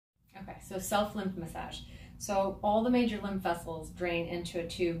So self-lymph massage. So all the major lymph vessels drain into a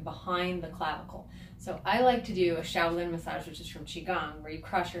tube behind the clavicle. So I like to do a Shaolin massage, which is from Qigong, where you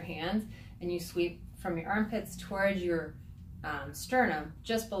cross your hands and you sweep from your armpits towards your sternum,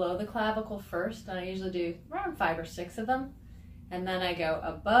 just below the clavicle first. And I usually do around 5 or 6 of them. And then I go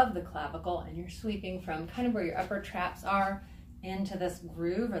above the clavicle, and you're sweeping from kind of where your upper traps are into this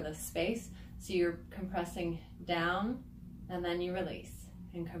groove or this space. So you're compressing down, and then you release,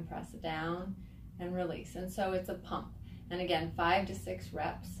 and compress it down and release. And so it's a pump. And again, 5 to 6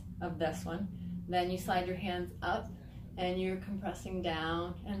 reps of this one. Then you slide your hands up, and you're compressing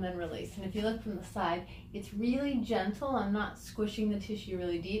down and then release. And if you look from the side, it's really gentle. I'm not squishing the tissue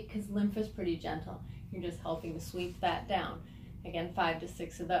really deep because lymph is pretty gentle. You're just helping to sweep that down. Again, 5 to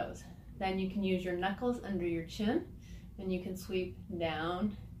 6 of those. Then you can use your knuckles under your chin, and you can sweep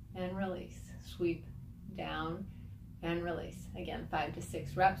down and release. Sweep down and release. Again, 5 to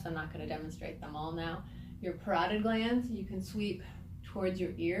 6 reps. I'm not going to demonstrate them all now. Your parotid glands, you can sweep towards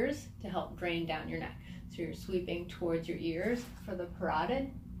your ears to help drain down your neck. So you're sweeping towards your ears for the parotid.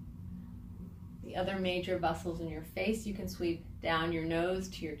 The other major vessels in your face, you can sweep down your nose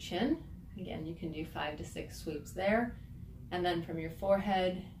to your chin. Again, you can do 5 to 6 sweeps there. And then from your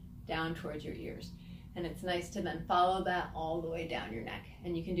forehead down towards your ears. And it's nice to then follow that all the way down your neck.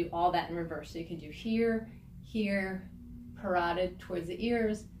 And you can do all that in reverse. So you can do here, here, parotid towards the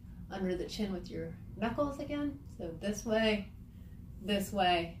ears, under the chin with your knuckles again. So this way,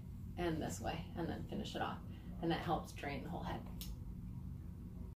 and this way, and then finish it off. And that helps drain the whole head.